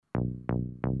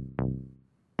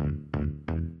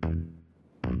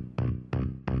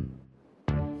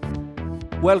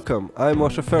Welcome, I'm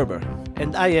Moshe Ferber.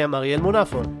 And I am Ariel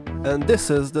Munafon. And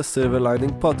this is the Silver Lining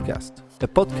Podcast, a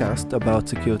podcast about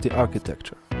security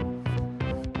architecture.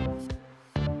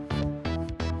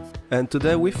 And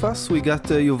today with us we got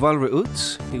Yuval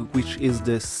Reut, which is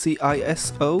the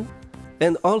CISO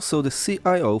and also the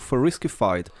CIO for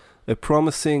Riskified, a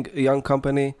promising young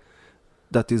company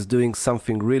that is doing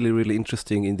something really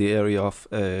interesting in the area of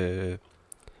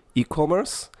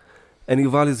e-commerce. And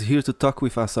Yuval is here to talk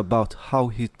with us about how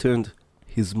he turned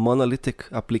his monolithic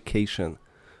application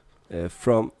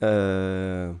from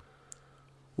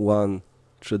one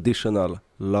traditional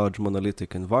large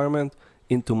monolithic environment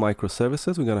into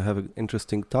microservices. We're going to have an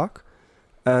interesting talk.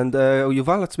 And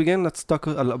Yuval, let's begin. Let's talk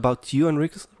about you and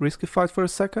Riskified for a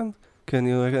second. Can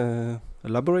you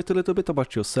elaborate a little bit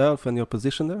about yourself and your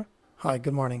position there? Hi,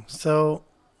 good morning. So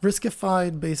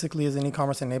Riskified basically is an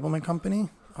e-commerce enablement company.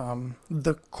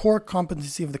 The core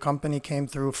competency of the company came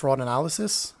through fraud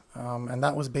analysis, and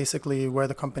that was basically where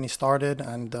the company started.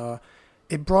 And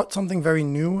it brought something very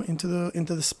new into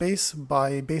the space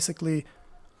by basically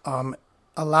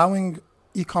allowing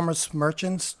e-commerce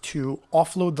merchants to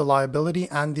offload the liability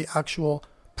and the actual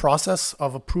process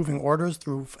of approving orders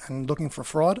through and looking for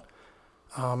fraud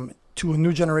to a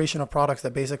new generation of products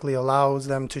that basically allows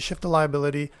them to shift the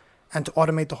liability and to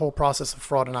automate the whole process of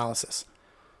fraud analysis.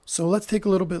 So let's take a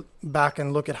little bit back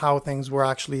and look at how things were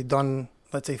actually done,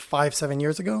 let's say 5-7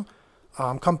 years ago.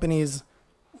 Companies,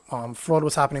 fraud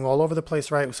was happening all over the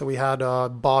place, right? So we had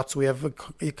bots, we have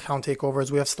account takeovers,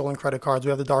 we have stolen credit cards, we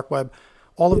have the dark web.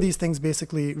 All of these things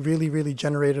basically really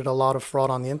generated a lot of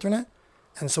fraud on the internet.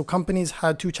 And so companies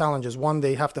had two challenges. One,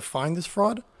 they have to find this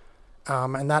fraud,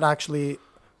 and that actually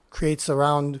creates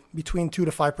around between 2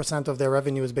 to 5% of their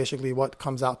revenue is basically what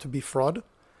comes out to be fraud.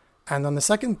 And on the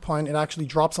second point, it actually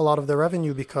drops a lot of their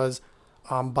revenue because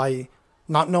by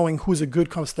not knowing who's a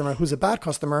good customer, who's a bad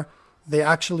customer, they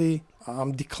actually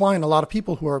decline a lot of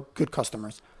people who are good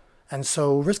customers. And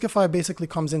so Riskified basically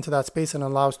comes into that space and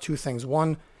allows two things.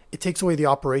 One, it takes away the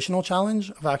operational challenge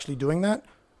of actually doing that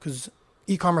because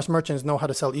e-commerce merchants know how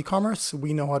to sell e-commerce.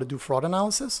 We know how to do fraud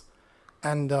analysis.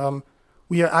 And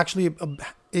we are actually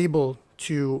able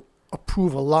to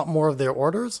approve a lot more of their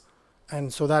orders.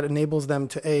 And so that enables them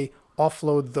to A,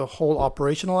 offload the whole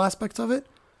operational aspects of it,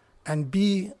 and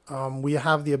B, we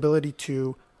have the ability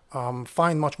to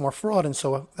find much more fraud. And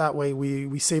so that way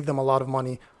we save them a lot of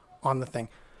money on the thing.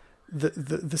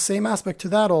 The same aspect to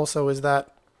that also is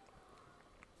that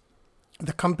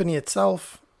the company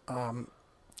itself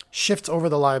shifts over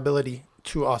the liability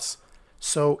to us.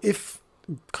 So if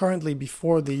currently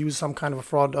before they use some kind of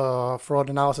a fraud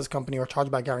analysis company or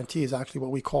chargeback guarantee is actually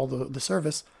what we call the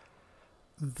service,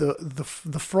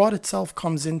 the fraud itself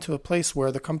comes into a place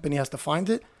where the company has to find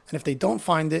it. And if they don't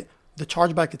find it, the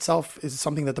chargeback itself is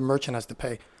something that the merchant has to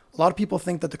pay. A lot of people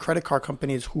think that the credit card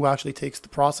company is who actually takes the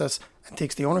process and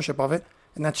takes the ownership of it.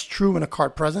 And that's true in a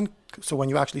card present. So when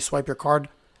you actually swipe your card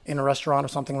in a restaurant or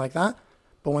something like that.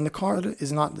 But when the card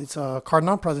is not, it's a card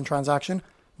not present transaction,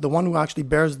 the one who actually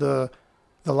bears the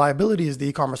liability is the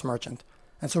e-commerce merchant.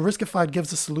 And so Riskified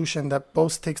gives a solution that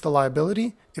both takes the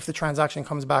liability if the transaction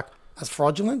comes back as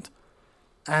fraudulent,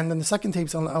 and then the second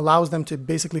tape allows them to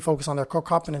basically focus on their core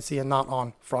competency and not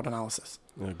on fraud analysis.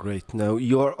 Great. Now,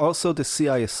 you're also the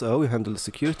CISO, you handle the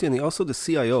security, and you're also the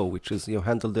CIO, which is you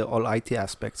handle the all IT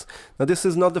aspects. Now, this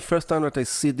is not the first time that I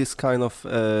see this kind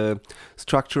of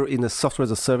structure in a software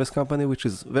as a service company, which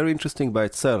is very interesting by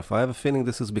itself. I have a feeling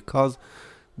this is because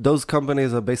those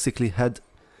companies are basically had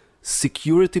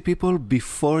security people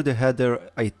before they had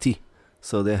their IT.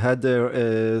 So they had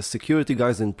their security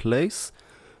guys in place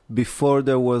before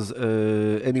there was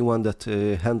anyone that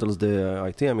handles the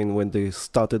IT. I mean, when they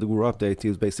started to grow up, the IT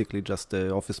is basically just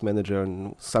the office manager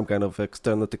and some kind of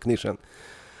external technician.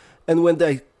 And when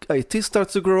the IT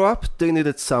starts to grow up, they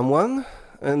needed someone.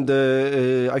 And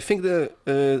I think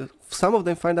some of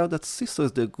them find out that CISO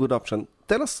is the good option.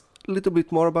 Tell us a little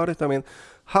bit more about it. I mean,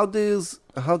 how does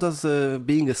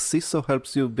being a CISO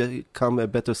helps you become a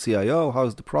better CIO? How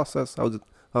is the process?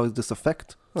 How is this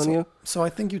affect on you? So I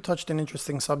think you touched an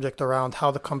interesting subject around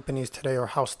how the companies today or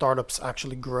how startups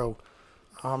actually grow.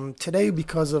 Today,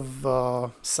 because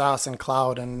of SaaS and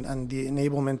cloud and the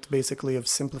enablement basically of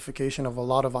simplification of a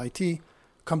lot of IT,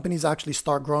 companies actually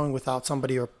start growing without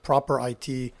somebody or proper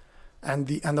IT. And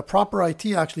the proper IT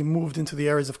actually moved into the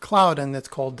areas of cloud, and it's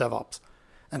called DevOps.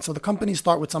 And so the companies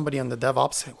start with somebody on the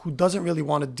DevOps who doesn't really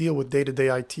want to deal with day-to-day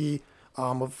IT,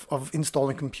 of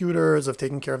installing computers, of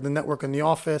taking care of the network in the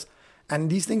office. And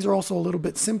these things are also a little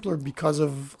bit simpler because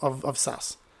of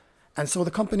SaaS. And so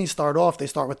the companies start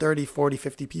with 30, 40,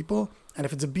 50 people. And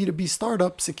if it's a B2B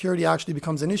startup, security actually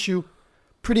becomes an issue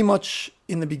pretty much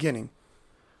in the beginning,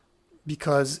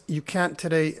 because you can't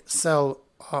today sell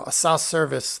a SaaS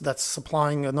service that's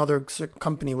supplying another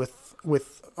company with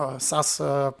a SaaS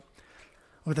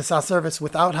service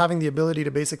without having the ability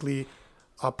to basically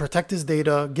protect his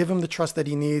data, give him the trust that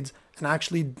he needs, and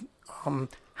actually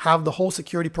have the whole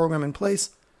security program in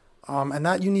place. And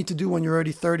that you need to do when you're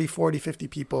already 30, 40, 50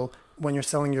 people when you're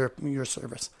selling your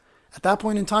service. At that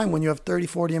point in time, when you have 30,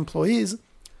 40 employees,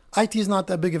 IT is not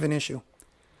that big of an issue.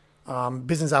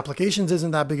 Business applications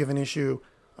isn't that big of an issue.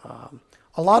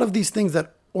 A lot of these things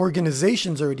that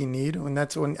organizations already need, and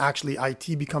that's when actually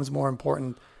IT becomes more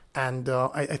important. And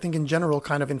I think in general,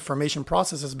 kind of information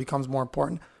processes becomes more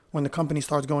important when the company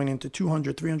starts going into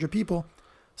 200, 300 people.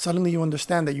 Suddenly you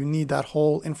understand that you need that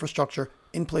whole infrastructure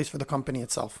in place for the company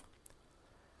itself.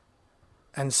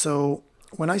 And so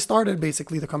when I started,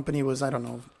 basically the company was,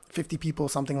 50 people,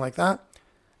 something like that.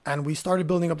 And we started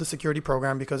building up the security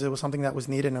program because it was something that was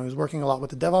needed. And I was working a lot with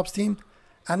the DevOps team.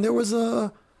 And there was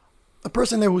a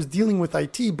person there who was dealing with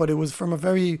IT, but it was from a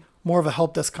very more of a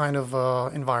help desk kind of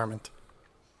environment.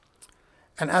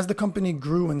 And as the company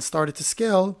grew and started to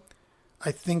scale,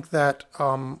 I think that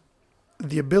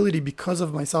the ability, because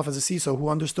of myself as a CISO who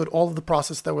understood all of the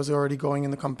process that was already going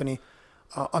in the company,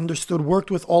 worked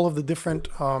with all of the different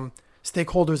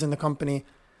stakeholders in the company,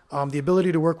 the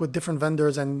ability to work with different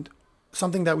vendors, and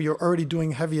something that we are already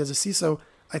doing heavy as a CISO,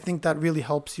 I think that really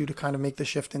helps you to kind of make the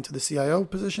shift into the CIO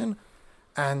position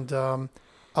and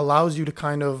allows you to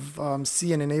kind of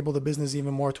see and enable the business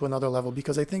even more to another level.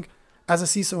 Because I think as a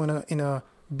CISO in a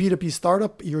B2B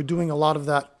startup, you're doing a lot of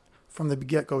that from the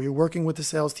get-go. You're working with the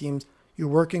sales teams, you're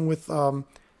working with the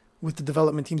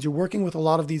development teams, you're working with a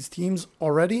lot of these teams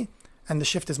already, and the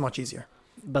shift is much easier.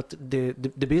 But the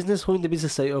business, who in the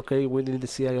business say, okay, we need the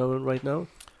CIO right now?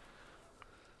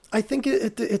 I think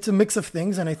it's a mix of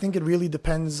things, and I think it really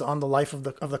depends on the life of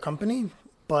the company.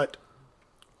 But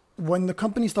when the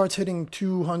company starts hitting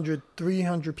 200,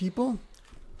 300 people,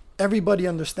 everybody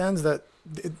understands that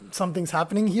something's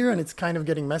happening here and it's kind of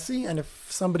getting messy. And if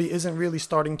somebody isn't really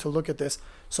starting to look at this,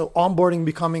 so onboarding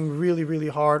becoming really, really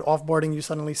hard, offboarding, you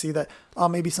suddenly see that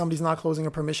maybe somebody's not closing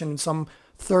a permission in some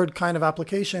third kind of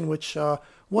application, which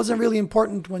wasn't really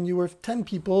important when you were 10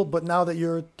 people, but now that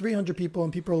you're 300 people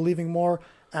and people are leaving more,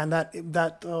 and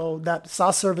that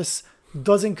SaaS service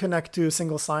doesn't connect to a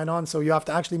single sign-on, so you have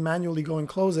to actually manually go and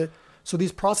close it. So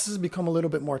these processes become a little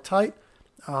bit more tight.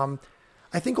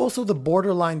 I think also the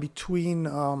borderline between,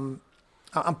 I'm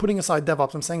putting aside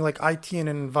DevOps, I'm saying like IT in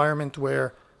an environment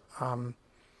where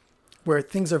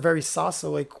things are very SaaS.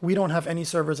 So like we don't have any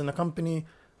servers in the company.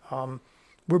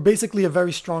 We're basically a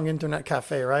very strong internet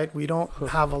cafe, right? We don't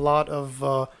have a lot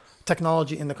of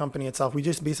technology in the company itself. We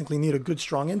just basically need a good,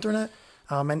 strong internet.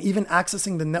 And even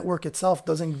accessing the network itself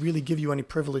doesn't really give you any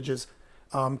privileges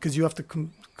because you have to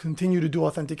continue to do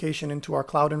authentication into our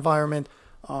cloud environment.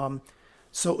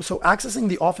 So accessing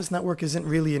the office network isn't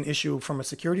really an issue from a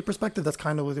security perspective. That's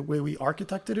kind of the way we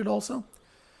architected it also.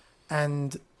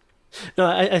 And no,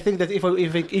 I think that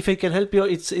if I can help you,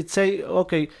 it's say,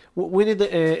 okay, we need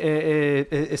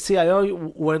a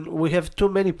CIO when we have too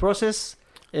many processes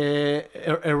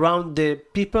around the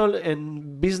people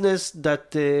and business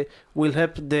that will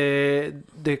help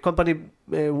the company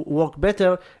work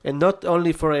better, and not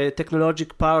only for a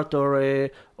technological part or a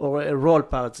role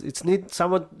part. It's need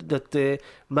someone that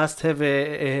must have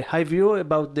a high view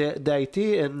about the IT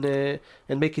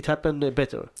and make it happen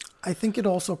better. I think it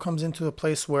also comes into a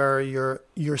place where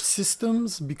your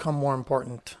systems become more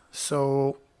important.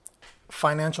 So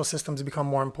financial systems become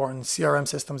more important. CRM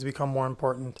systems become more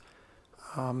important.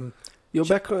 Your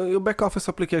back office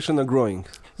application are growing.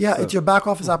 Yeah, so it's your back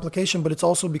office application, but it's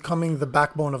also becoming the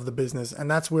backbone of the business. And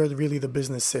that's where really the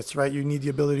business sits, right? You need the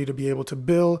ability to be able to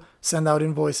bill, send out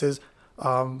invoices,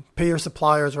 pay your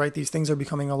suppliers, right? These things are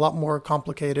becoming a lot more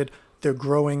complicated. They're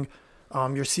growing.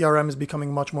 Your CRM is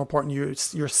becoming much more important.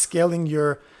 You're scaling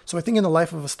so I think in the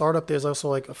life of a startup, there's also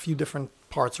like a few different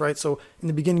parts, right? So in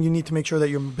the beginning, you need to make sure that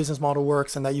your business model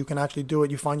works and that you can actually do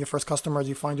it. You find your first customers,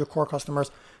 you find your core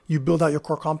customers, you build out your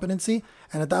core competency.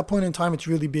 And at that point in time, it's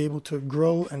really be able to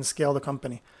grow and scale the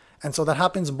company. And so that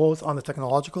happens both on the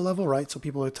technological level, right? So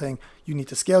people are saying you need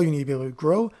to scale, you need to be able to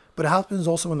grow, but it happens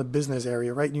also in the business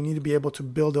area, right? You need to be able to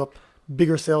build up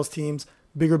bigger sales teams,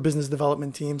 bigger business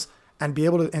development teams, and be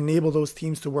able to enable those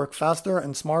teams to work faster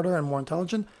and smarter and more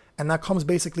intelligent. And that comes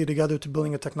basically together to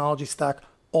building a technology stack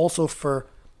also for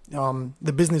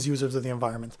the business users of the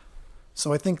environment.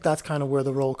 So I think that's kind of where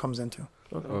the role comes into.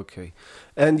 Okay.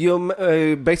 And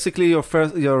basically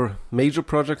your major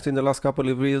project in the last couple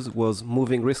of years was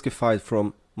moving Riskified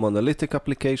from monolithic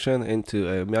application into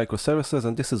microservices,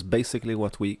 and this is basically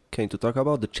what we came to talk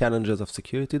about, the challenges of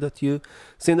security that you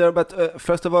see there. But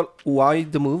first of all, why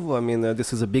the move? I mean,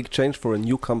 this is a big change for a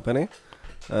new company.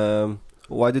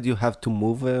 Why did you have to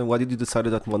move? Why did you decide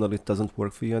that monolith doesn't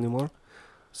work for you anymore?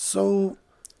 So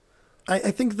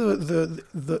I think the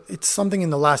it's something in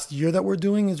the last year that we're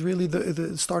doing is really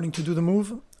the starting to do the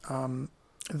move.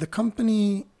 The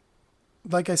company,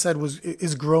 like I said,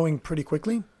 is growing pretty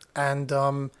quickly, and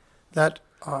the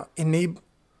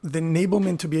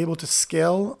enablement to be able to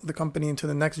scale the company into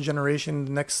the next generation,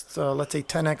 the next let's say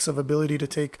 10x of ability to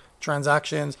take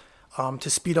transactions, to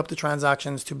speed up the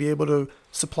transactions, to be able to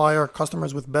supply our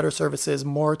customers with better services,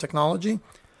 more technology,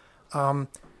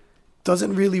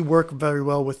 doesn't really work very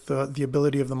well with the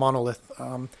ability of the monolith.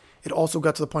 It also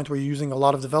got to the point where you're using a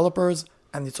lot of developers,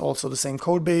 and it's also the same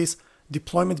code base.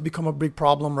 Deployments become a big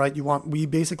problem, right? We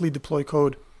basically deploy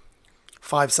code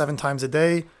 5-7 times a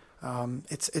day.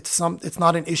 It's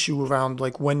not an issue around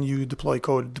like when you deploy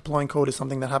code. Deploying code is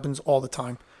something that happens all the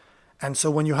time. And so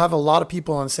when you have a lot of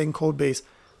people on the same code base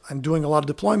and doing a lot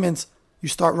of deployments, you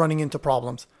start running into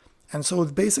problems. And so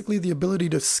basically the ability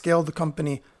to scale the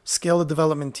company, scale the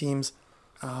development teams,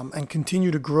 and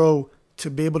continue to grow to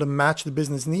be able to match the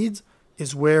business needs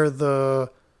is where the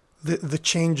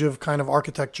change of kind of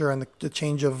architecture and the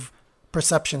change of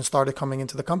perception started coming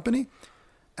into the company.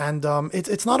 And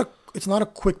it's not a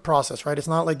quick process, right? It's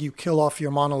not like you kill off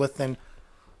your monolith in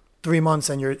 3 months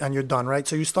and you're done, right?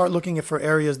 So you start looking for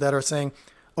areas that are saying,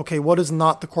 okay, what is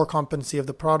not the core competency of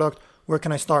the product? Where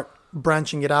can I start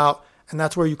branching it out? And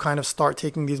that's where you kind of start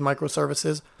taking these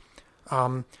microservices.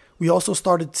 We also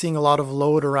started seeing a lot of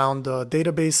load around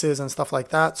databases and stuff like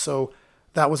that. So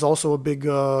that was also a big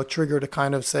trigger to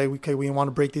kind of say, okay, we want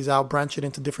to break these out, branch it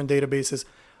into different databases.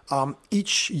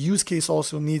 Each use case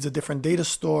also needs a different data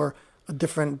store, a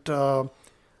different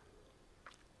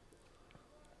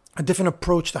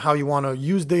approach to how you want to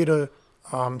use data,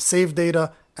 save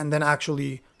data, and then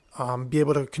actually be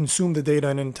able to consume the data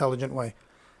in an intelligent way.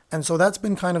 And so that's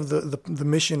been kind of the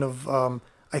mission of,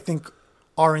 I think,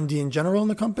 R&D in general in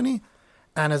the company.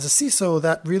 And as a CISO,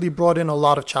 that really brought in a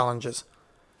lot of challenges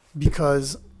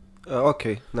because...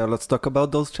 Okay, now let's talk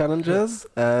about those challenges.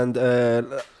 And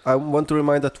I want to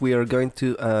remind that we are going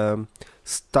to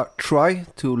try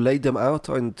to lay them out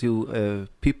into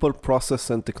people, process,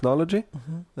 and technology.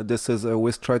 Mm-hmm. This is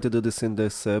we try to do this in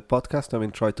this podcast. I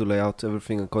mean, try to lay out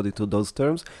everything according to those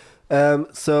terms.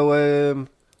 So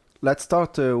let's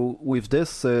start with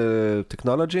this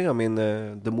technology. I mean,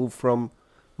 the move from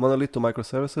monolith to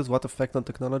microservices. What effect on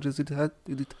technologies did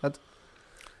it had?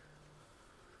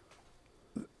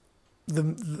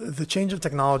 The change of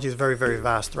technology is very, very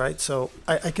vast, right? So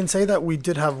I can say that we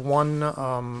did have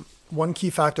one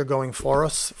key factor going for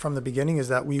us from the beginning is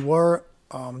that we were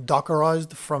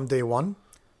Dockerized from day one.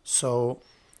 So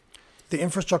the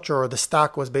infrastructure or the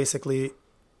stack was basically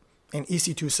an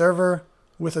EC2 server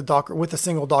with a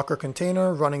single Docker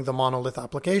container running the monolith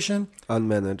application.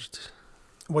 Unmanaged.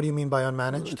 What do you mean by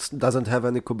unmanaged? It doesn't have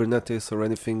any Kubernetes or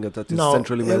anything that is No,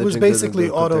 centrally managing it was basically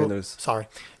the containers.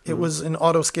 It was an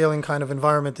auto-scaling kind of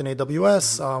environment in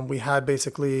AWS. We had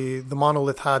basically, the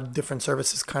monolith had different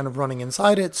services kind of running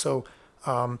inside it. So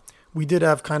we did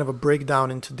have kind of a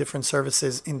breakdown into different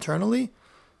services internally.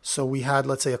 So we had,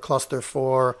 let's say, a cluster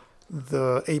for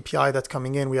the API that's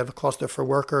coming in. We have a cluster for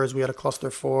workers. We had a cluster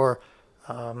for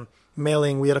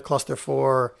mailing. We had a cluster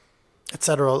for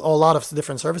etc. A lot of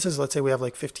different services. Let's say we have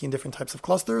like 15 different types of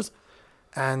clusters.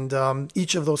 And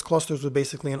each of those clusters was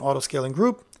basically an auto-scaling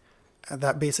group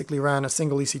that basically ran a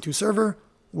single EC2 server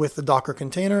with the Docker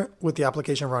container with the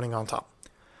application running on top.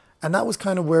 And that was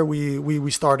kind of where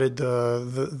we started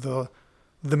the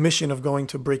mission of going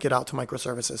to break it out to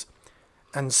microservices.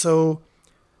 And so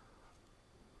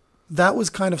that was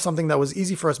kind of something that was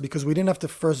easy for us because we didn't have to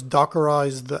first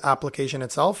Dockerize the application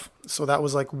itself. So that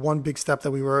was like one big step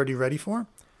that we were already ready for.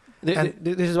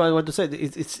 This is what I want to say.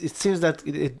 It seems that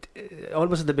it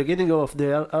almost at the beginning of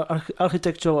the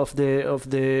architecture of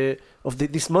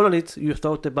this monolith, you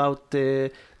thought about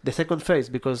the second phase,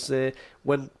 because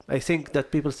when I think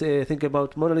that people think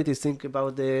about monolith, is think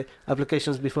about the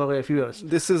applications before a few years.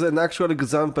 This is an actual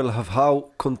example of how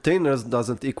containers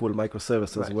doesn't equal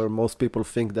microservices, Right. where most people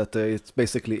think that it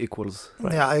basically equals.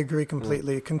 Right. Yeah, I agree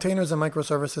completely. Containers and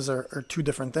microservices are two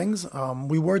different things.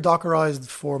 We were Dockerized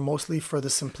mostly for the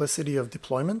simplicity of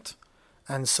deployment.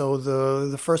 And so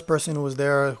the first person who was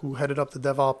there, who headed up the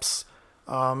DevOps,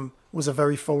 was a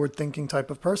very forward-thinking type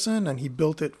of person, and he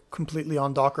built it completely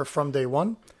on Docker from day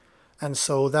one. And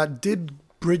so that did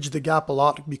bridge the gap a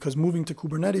lot, because moving to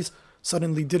Kubernetes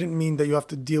suddenly didn't mean that you have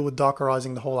to deal with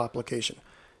Dockerizing the whole application.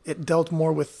 It dealt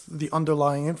more with the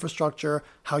underlying infrastructure,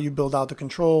 how you build out the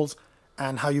controls,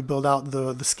 and how you build out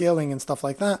the scaling and stuff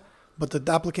like that. But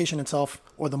the application itself,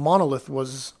 or the monolith,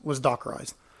 was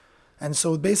Dockerized. And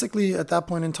so basically at that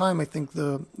point in time, I think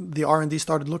the R&D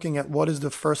started looking at what is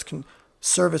the first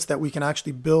service that we can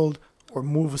actually build or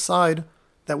move aside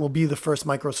that will be the first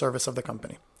microservice of the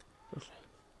company.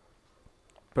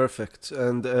 Perfect.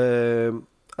 And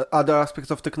other aspects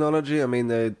of technology, I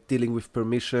mean, dealing with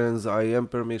permissions, IAM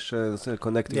permissions,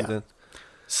 connecting them.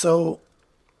 So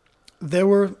there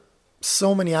were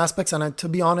so many aspects, and to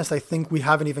be honest, I think we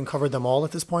haven't even covered them all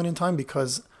at this point in time,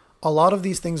 because a lot of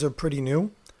these things are pretty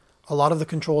new. A lot of the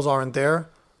controls aren't there.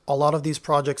 A lot of these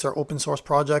projects are open source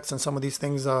projects, and some of these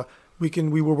things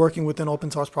we were working with an open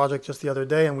source project just the other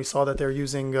day, and we saw that they're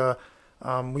using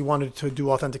we wanted to do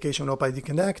authentication with OpenID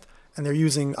Connect, and they're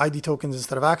using ID tokens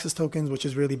instead of access tokens, which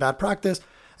is really bad practice.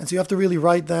 And so you have to really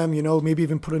write them, maybe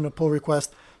even put in a pull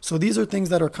request. So these are things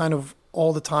that are kind of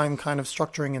all the time kind of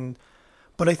structuring.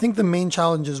 But I think the main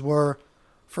challenges were,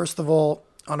 first of all,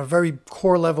 on a very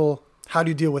core level, how do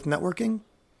you deal with networking?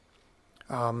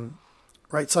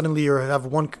 Right? Suddenly you have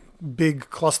one big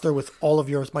cluster with all of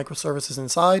your microservices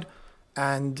inside,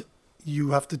 and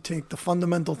you have to take the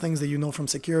fundamental things that you know from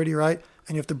security, right?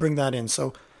 And you have to bring that in.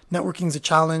 So networking is a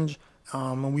challenge,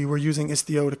 and we were using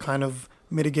Istio to kind of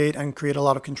mitigate and create a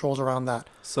lot of controls around that.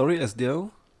 Sorry,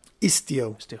 SDO?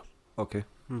 Istio. Okay.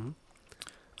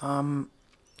 Mm-hmm.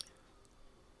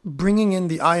 Bringing in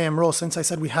the IAM role, since I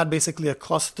said we had basically a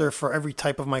cluster for every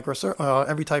type of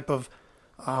every type of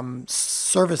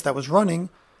service that was running,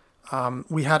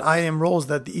 we had IAM roles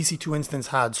that the EC2 instance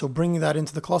had. So bringing that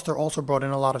into the cluster also brought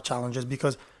in a lot of challenges,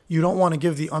 because you don't want to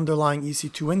give the underlying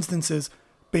EC2 instances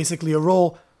basically a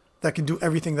role that can do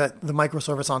everything that the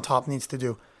microservice on top needs to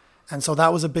do. And so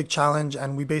that was a big challenge,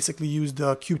 and we basically used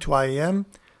Kube2 IAM,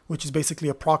 which is basically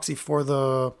a proxy for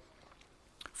the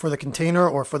container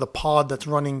or for the pod that's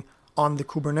running on the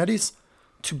Kubernetes,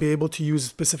 to be able to use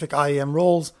specific IAM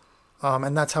roles,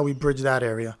 and that's how we bridge that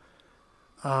area.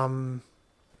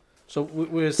 So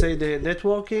we'll say the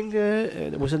networking,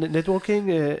 was it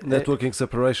networking? Networking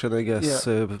separation, I guess.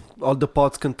 Yeah. All the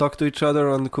pods can talk to each other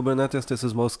on Kubernetes. This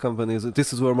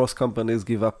is where most companies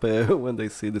give up when they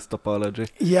see this topology.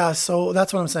 Yeah, so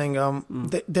that's what I'm saying.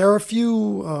 There are a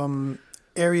few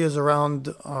areas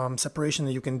around separation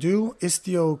that you can do.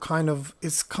 Istio kind of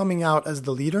is coming out as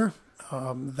the leader.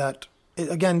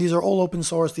 Again, these are all open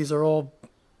source. These are all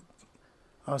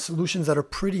solutions that are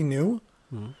pretty new.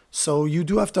 Mm-hmm. So you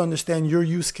do have to understand your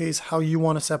use case, how you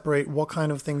want to separate, what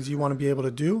kind of things you want to be able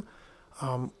to do.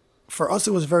 For us,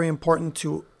 it was very important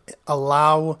to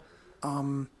allow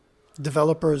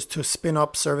developers to spin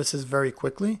up services very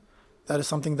quickly. That is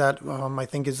something that I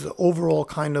think is the overall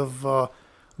kind of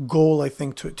goal, I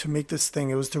think, to make this thing.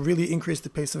 It was to really increase the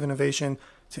pace of innovation,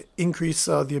 to increase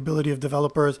the ability of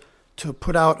developers to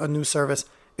put out a new service.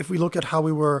 If we look at how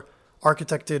we were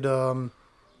architected,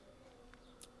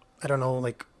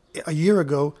 like a year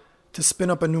ago, to spin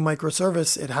up a new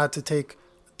microservice, it had to take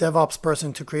a DevOps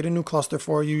person to create a new cluster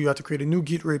for you. You had to create a new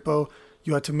Git repo.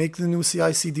 You had to make the new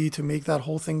CI/CD to make that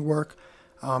whole thing work.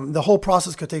 The whole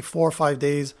process could take 4 or 5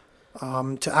 days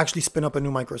to actually spin up a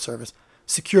new microservice.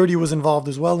 Security was involved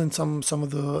as well in some of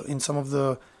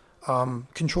the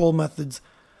control methods,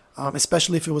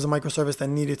 especially if it was a microservice that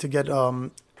needed to get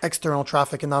external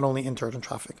traffic and not only internal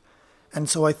traffic. And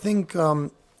so I think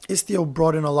Istio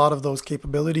brought in a lot of those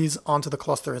capabilities onto the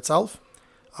cluster itself.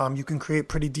 You can create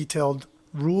pretty detailed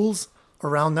rules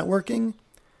around networking,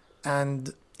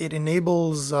 and it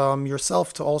enables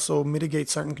yourself to also mitigate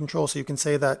certain controls. So you can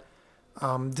say that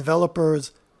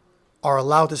developers are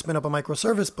allowed to spin up a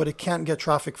microservice, but it can't get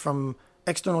traffic from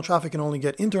external traffic and only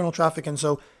get internal traffic. And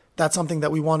so that's something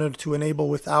that we wanted to enable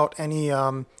without any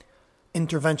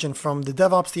intervention from the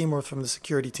DevOps team or from the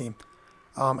security team.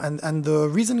 And the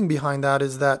reasoning behind that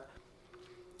is that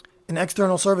in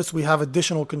external service, we have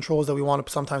additional controls that we want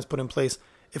to sometimes put in place.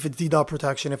 If it's DDoS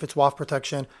protection, if it's WAF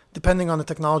protection, depending on the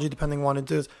technology, depending on what it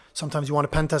is. Sometimes you want to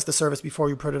pen test the service before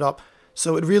you put it up.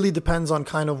 So it really depends on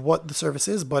kind of what the service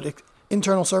is. But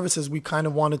internal services, we kind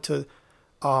of wanted to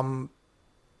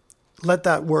let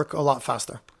that work a lot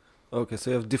faster. Okay,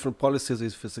 so you have different policies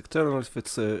if it's external, if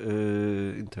it's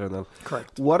internal.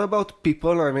 Correct. What about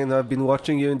people? I mean, I've been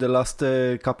watching you in the last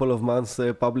couple of months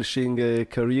publishing a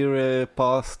career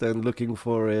post and looking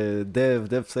for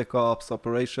DevSecOps,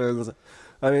 operations.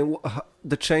 I mean,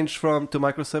 the change to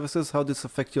microservices, how does this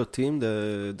affect your team,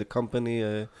 the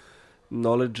company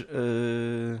knowledge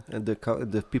and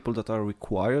the people that are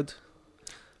required?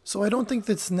 So I don't think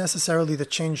that's necessarily the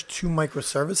change to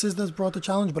microservices that's brought the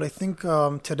challenge, but I think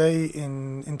today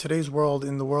in today's world,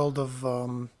 in the world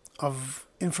of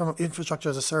infrastructure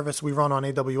as a service, we run on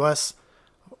AWS,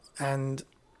 and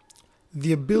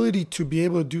the ability to be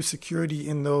able to do security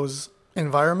in those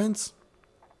environments,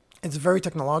 it's very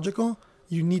technological.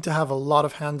 You need to have a lot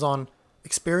of hands-on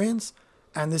experience,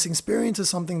 and this experience is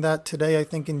something that today I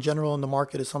think in general in the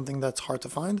market is something that's hard to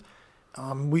find.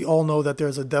 We all know that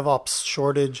there's a DevOps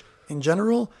shortage in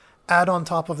general. Add on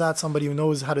top of that somebody who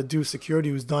knows how to do security,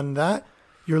 who's done that.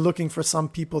 You're looking for some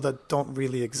people that don't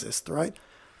really exist, right?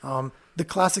 The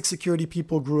classic security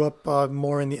people grew up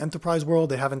more in the enterprise world.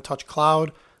 They haven't touched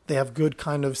cloud. They have good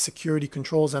kind of security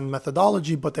controls and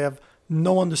methodology, but they have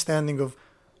no understanding of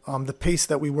the pace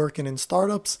that we work in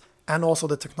startups and also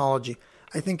the technology.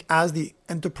 I think as the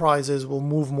enterprises will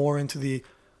move more into the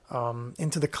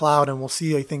cloud, and we'll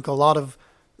see, I think a lot of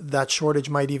that shortage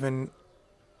might even,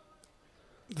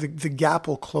 the gap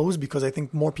will close, because I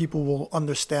think more people will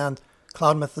understand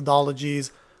cloud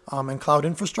methodologies and cloud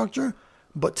infrastructure.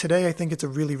 But today I think it's a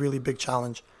really, really big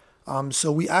challenge.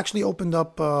 So we actually opened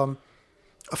up a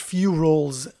few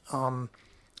roles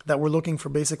that we're looking for,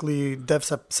 basically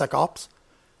DevSecOps.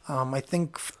 I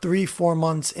think 3-4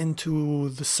 months into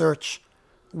the search,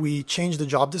 we changed the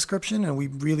job description and we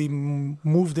really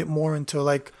moved it more into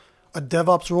like a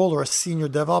DevOps role or a senior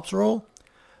DevOps role.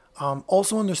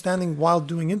 Also understanding while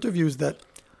doing interviews that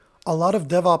a lot of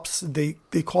DevOps,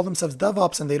 they call themselves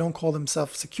DevOps and they don't call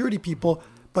themselves security people,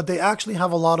 but they actually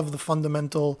have a lot of the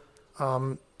fundamental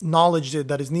knowledge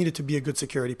that is needed to be a good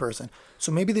security person.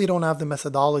 So maybe they don't have the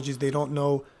methodologies, they don't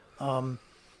know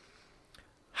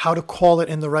how to call it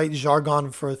in the right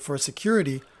jargon for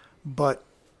security, but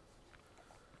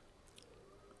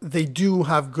they do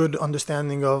have good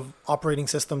understanding of operating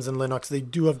systems in Linux. They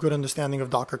do have good understanding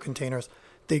of Docker containers.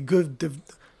 They do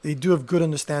have good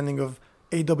understanding of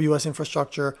AWS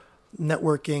infrastructure,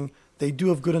 networking. They do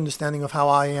have good understanding of how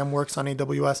IAM works on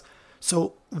AWS.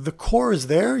 So the core is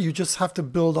there. You just have to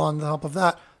build on top of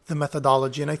that the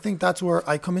methodology. And I think that's where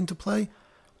I come into play.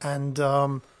 And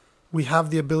we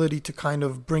have the ability to kind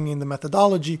of bring in the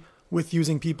methodology with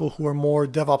using people who are more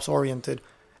DevOps oriented.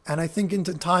 And I think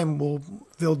into time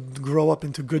they'll grow up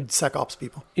into good SecOps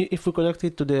people. If we connect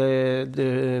it to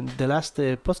the last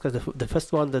podcast, the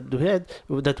first one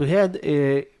that we had,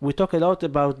 we talk a lot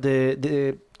about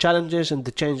the challenges and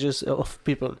the changes of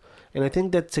people. And I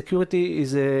think that security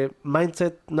is a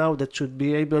mindset now that should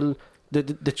be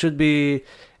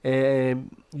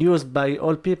used by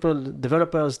all people,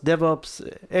 developers,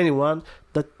 DevOps, anyone.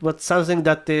 That was something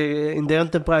that in the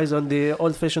enterprise, on the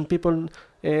old-fashioned people,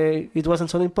 it wasn't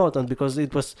so important because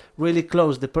it was really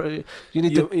close.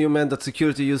 You meant that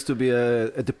security used to be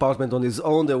a department on its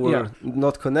own. They were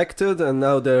not connected, and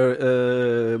now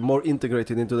they're more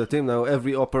integrated into the team. Now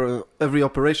every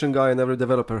operation guy and every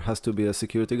developer has to be a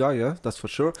security guy. Yeah, that's for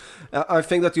sure. I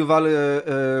think that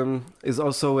Yuval is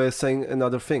also saying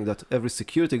another thing, that every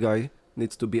security guy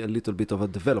needs to be a little bit of a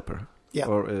developer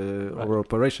or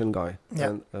operation guy.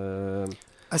 Yeah. And,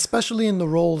 especially in the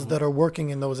roles that are working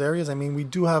in those areas. I mean, we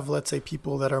do have, let's say,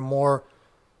 people that are more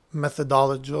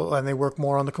methodological and they work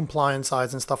more on the compliance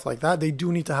sides and stuff like that. They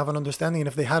do need to have an understanding. And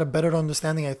if they had a better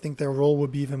understanding, I think their role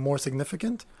would be even more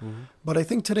significant. Mm-hmm. But I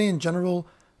think today in general,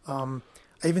 I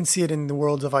even see it in the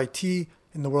worlds of IT, in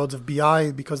the worlds of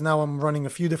BI, because now I'm running a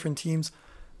few different teams.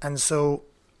 And so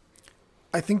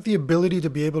I think the ability to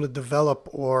be able to develop,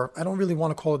 or I don't really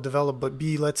want to call it develop, but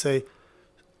be, let's say,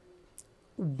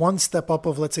 one step up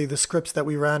of, let's say, the scripts that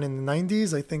we ran in the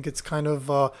 90s. I think it's kind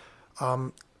of,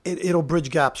 it'll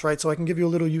bridge gaps, right? So I can give you a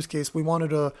little use case. We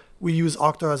use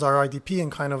Okta as our IDP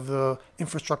and kind of the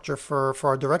infrastructure for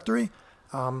our directory.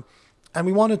 And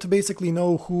we wanted to basically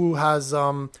know who has,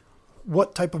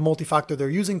 what type of multi-factor they're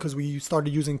using, because we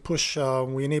started using push.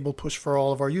 We enabled push for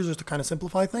all of our users to kind of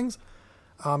simplify things.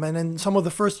 And then some of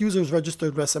the first users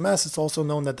registered with SMS. It's also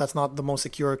known that that's not the most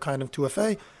secure kind of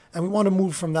 2FA. And we want to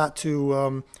move from that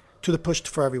to the push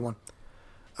for everyone.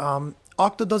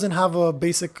 Okta doesn't have a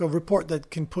basic report that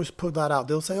can put that out.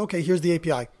 They'll say, okay, here's the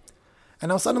API. And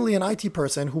now suddenly an IT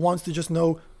person who wants to just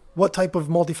know what type of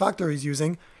multi-factor he's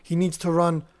using, he needs to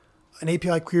run an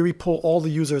API query, pull all the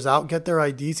users out, get their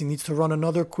IDs. He needs to run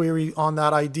another query on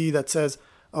that ID that says,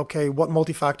 okay, what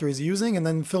multi-factor is he using, and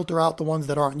then filter out the ones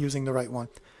that aren't using the right one.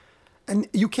 And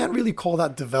you can't really call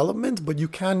that development, but you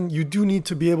do need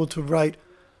to be able to write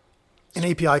an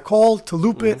API call, to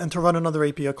loop it, and to run another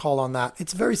API call on that.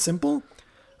 It's very simple,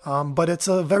 but it's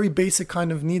a very basic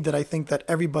kind of need that I think that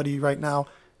everybody right now,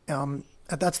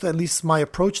 that's at least my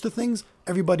approach to things,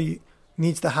 everybody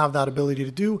needs to have that ability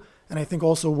to do. And I think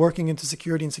also working into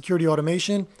security and security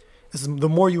automation is the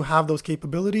more you have those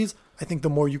capabilities, I think the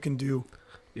more you can do.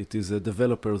 It is a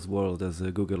developer's world, as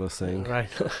Google is saying. Right.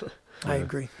 I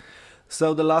agree.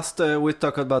 So the last, we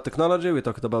talked about technology, we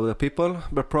talked about the people,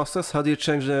 the process. How do you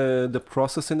change the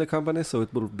process in the company so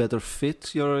it will better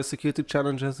fit your security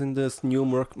challenges in this new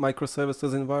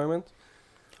microservices environment?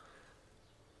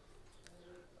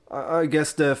 I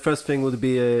guess the first thing would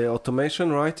be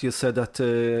automation, right? You said that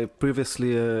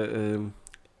previously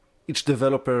each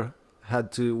developer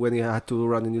had to, when he had to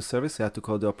run a new service, he had to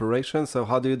call the operation. So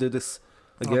how do you do this?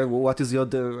 Again, what is your,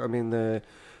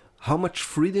 how much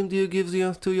freedom do you give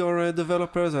to your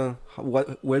developers, and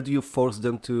where do you force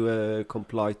them to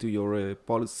comply to your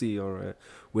policy, or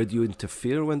where do you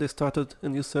interfere when they started a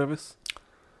new service?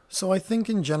 So I think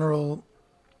in general,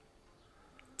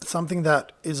 something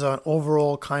that is an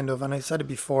overall kind of, and I said it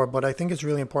before, but I think it's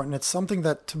really important. It's something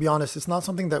that, to be honest, it's not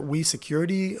something that we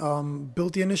security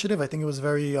built the initiative. I think it was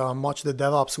very much the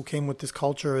DevOps who came with this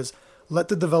culture is let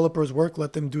the developers work,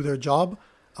 let them do their job.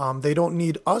 They don't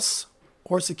need us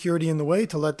or security in the way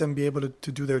to let them be able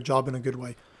to do their job in a good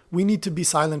way. We need to be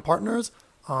silent partners,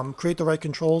 create the right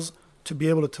controls to be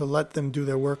able to let them do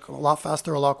their work a lot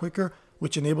faster, a lot quicker,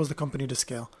 which enables the company to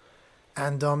scale.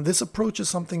 And this approach is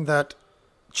something that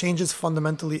changes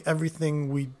fundamentally everything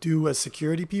we do as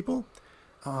security people.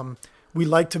 We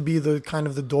like to be the kind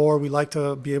of the door. We like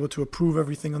to be able to approve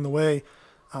everything on the way.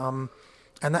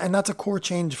 And that's a core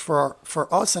change for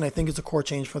us, and I think it's a core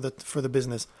change for the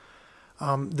business.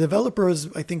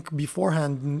 Developers, I think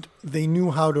beforehand, they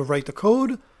knew how to write the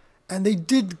code, and they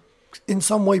did in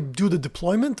some way do the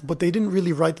deployment, but they didn't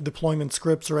really write the deployment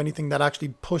scripts or anything that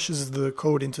actually pushes the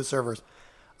code into servers.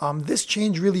 This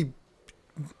change really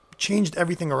changed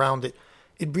everything around it.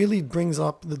 It really brings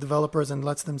up the developers and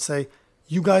lets them say,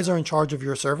 you guys are in charge of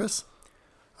your service.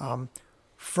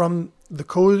 From the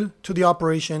code to the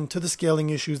operation to the scaling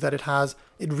issues that it has,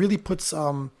 it really puts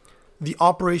the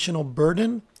operational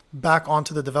burden back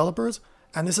onto the developers.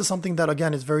 And this is something that,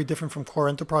 again, is very different from core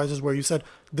enterprises where you said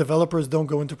developers don't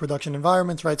go into production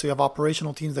environments, right? So you have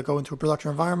operational teams that go into a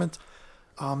production environment.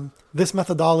 This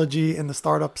methodology in the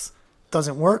startups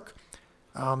doesn't work.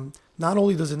 Not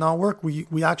only does it not work,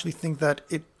 we actually think that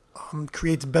it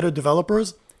creates better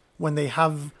developers when they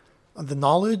have the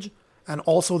knowledge and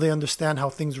also they understand how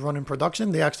things run in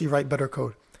production. They actually write better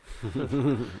code.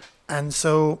 And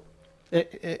so...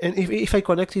 And if I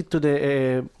connect it to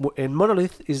the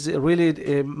monolith, is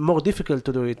really more difficult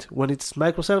to do it. When it's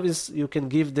microservice, you can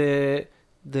give you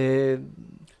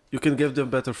can give them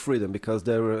better freedom because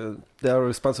they are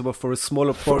responsible for a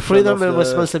smaller portion. Freedom and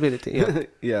responsibility. Yeah.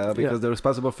 Yeah, because they're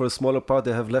responsible for a smaller part.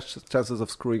 They have less chances of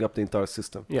screwing up the entire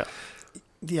system. Yeah.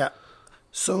 Yeah.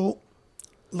 So,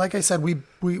 like I said, we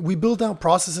build out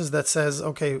processes that says,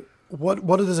 okay,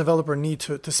 what does the developer need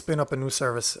to spin up a new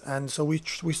service? And so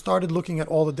we started looking at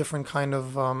all the different kind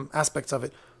of aspects of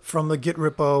it from the Git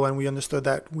repo, and we understood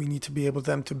that we need to be able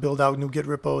them to build out new Git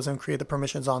repos and create the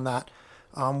permissions on that.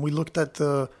 We looked at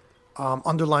the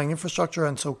underlying infrastructure,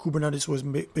 and so Kubernetes was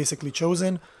basically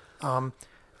chosen.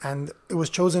 And it was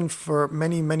chosen for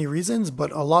many, many reasons,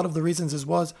 but a lot of the reasons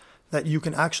was that you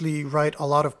can actually write a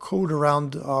lot of code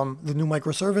around the new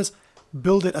microservice,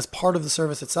 build it as part of the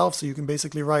service itself. So you can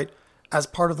basically write as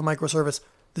part of the microservice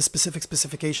the specific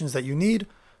specifications that you need.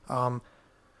 How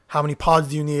many pods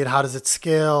do you need? How does it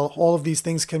scale? All of these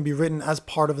things can be written as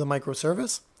part of the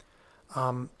microservice.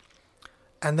 And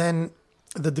then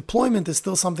the deployment is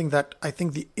still something that I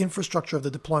think the infrastructure of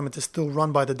the deployment is still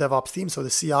run by the DevOps team. So the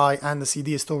CI and the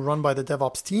CD is still run by the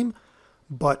DevOps team.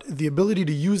 But the ability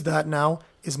to use that now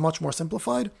is much more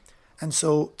simplified. And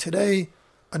so today,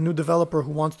 a new developer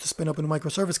who wants to spin up a new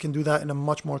microservice can do that in a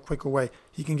much more quicker way.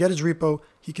 He can get his repo,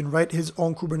 he can write his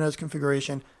own Kubernetes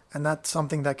configuration, and that's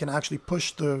something that can actually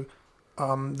push the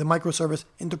microservice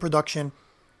into production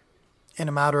in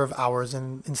a matter of hours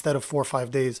instead of 4 or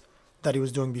 5 days that he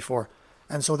was doing before.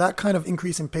 And so that kind of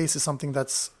increase in pace is something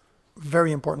that's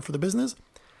very important for the business.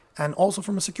 And also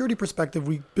from a security perspective,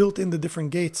 we built in the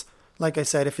different gates. Like I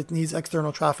said, if it needs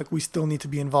external traffic, we still need to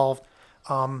be involved.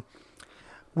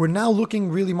 We're now looking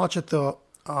really much at the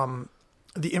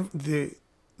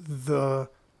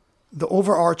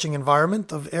overarching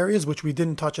environment of areas which we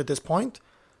didn't touch at this point,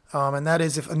 and that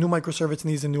is if a new microservice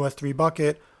needs a new S3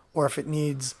 bucket, or if it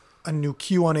needs a new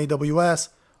queue on AWS,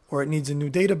 or it needs a new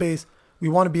database. We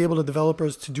want to be able to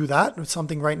developers to do that. It's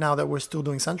something right now that we're still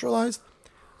doing centralized,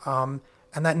 and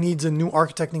that needs a new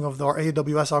architecting of our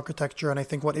AWS architecture. And I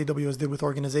think what AWS did with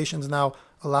organizations now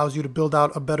allows you to build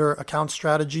out a better account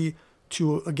strategy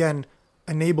to, again,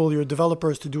 enable your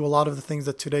developers to do a lot of the things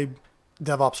that today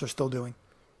DevOps are still doing.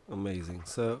 Amazing.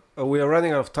 So we are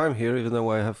running out of time here, even though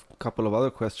I have a couple of other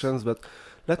questions, but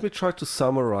let me try to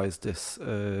summarize this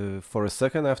for a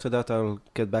second. After that, I'll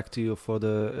get back to you for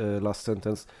the last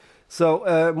sentence. So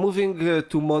moving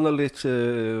to Monolith,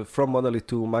 from Monolith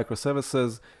to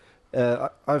microservices,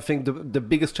 I think the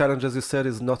biggest challenge, as you said,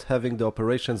 is not having the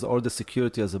operations or the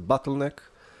security as a bottleneck.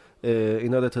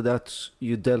 In order to that,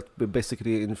 you dealt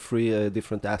basically in three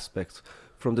different aspects.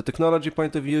 From the technology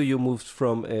point of view, you moved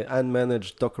from an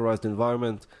unmanaged Dockerized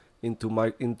environment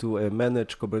into a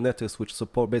managed Kubernetes, which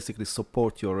basically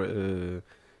support your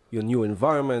new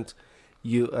environment.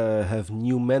 You have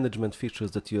new management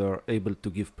features that you are able to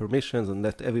give permissions and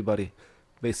let everybody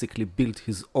basically build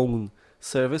his own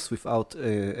service without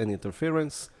any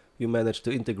interference. You manage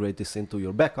to integrate this into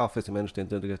your back office. You manage to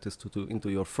integrate this into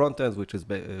your front end, which is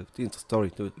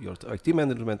to your IT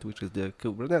management, which is the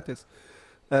Kubernetes.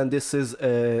 And this is,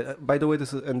 by the way,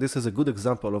 this is a good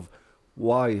example of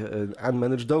why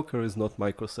unmanaged Docker is not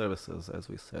microservices, as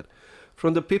we said.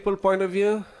 From the people point of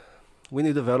view, we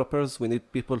need developers. We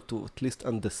need people to at least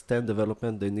understand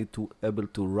development. They need to be able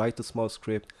to write a small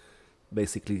script,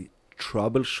 basically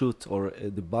troubleshoot or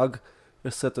debug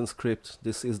a certain script.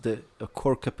 This is a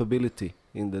core capability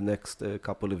in the next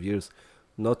couple of years,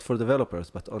 not for developers,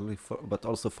 but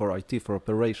also for IT, for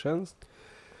operations.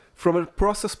 From a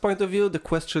process point of view, the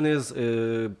question is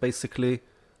basically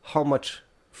how much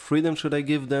freedom should I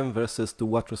give them versus to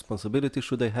what responsibility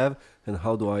should they have, and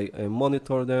how do I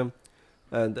monitor them.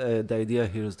 And the idea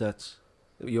here is that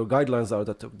your guidelines are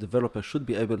that the developer should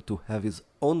be able to have his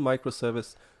own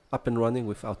microservice up and running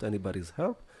without anybody's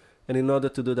help. And in order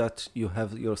to do that, you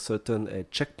have your certain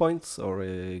checkpoints or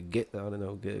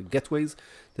gateways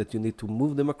that you need to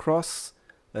move them across.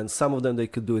 And some of them they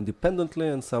could do independently,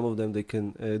 and some of them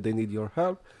they need your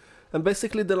help. And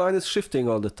basically the line is shifting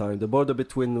all the time. The border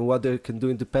between what they can do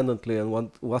independently and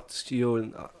what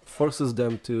you forces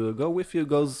them to go with you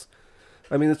goes.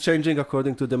 I mean, it's changing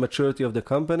according to the maturity of the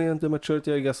company and the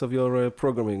maturity, I guess, of your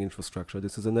programming infrastructure.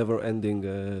 This is a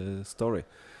never-ending story.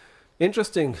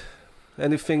 Interesting.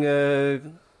 Anything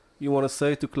you want to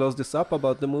say to close this up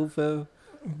about the move?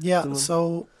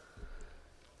 So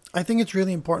I think it's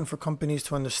really important for companies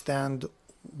to understand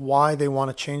why they want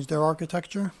to change their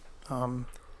architecture.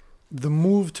 The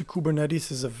move to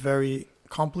Kubernetes is a very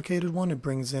complicated one. It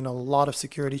brings in a lot of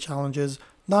security challenges.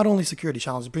 Not only security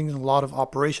challenges, it brings in a lot of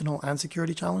operational and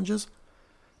security challenges.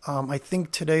 I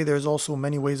think today there's also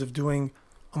many ways of doing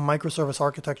a microservice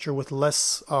architecture with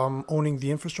less owning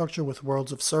the infrastructure, with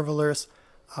worlds of serverless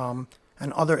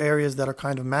and other areas that are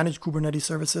kind of managed Kubernetes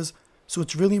services. So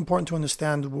it's really important to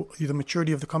understand the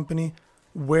maturity of the company,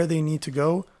 where they need to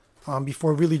go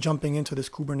before really jumping into this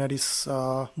Kubernetes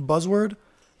buzzword,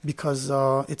 because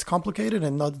it's complicated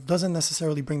and doesn't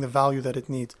necessarily bring the value that it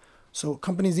needs. So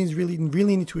companies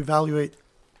really need to evaluate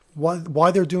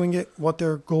why they're doing it, what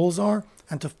their goals are,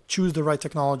 and to choose the right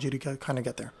technology to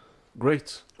get there.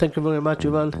 Great. Thank you very much,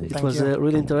 Yuval. It was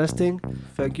really interesting.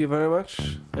 Thank you very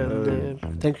much. And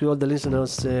thank you all the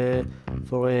listeners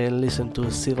for listening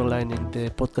to Silver Lining, the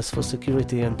podcast for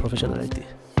security and professional IT.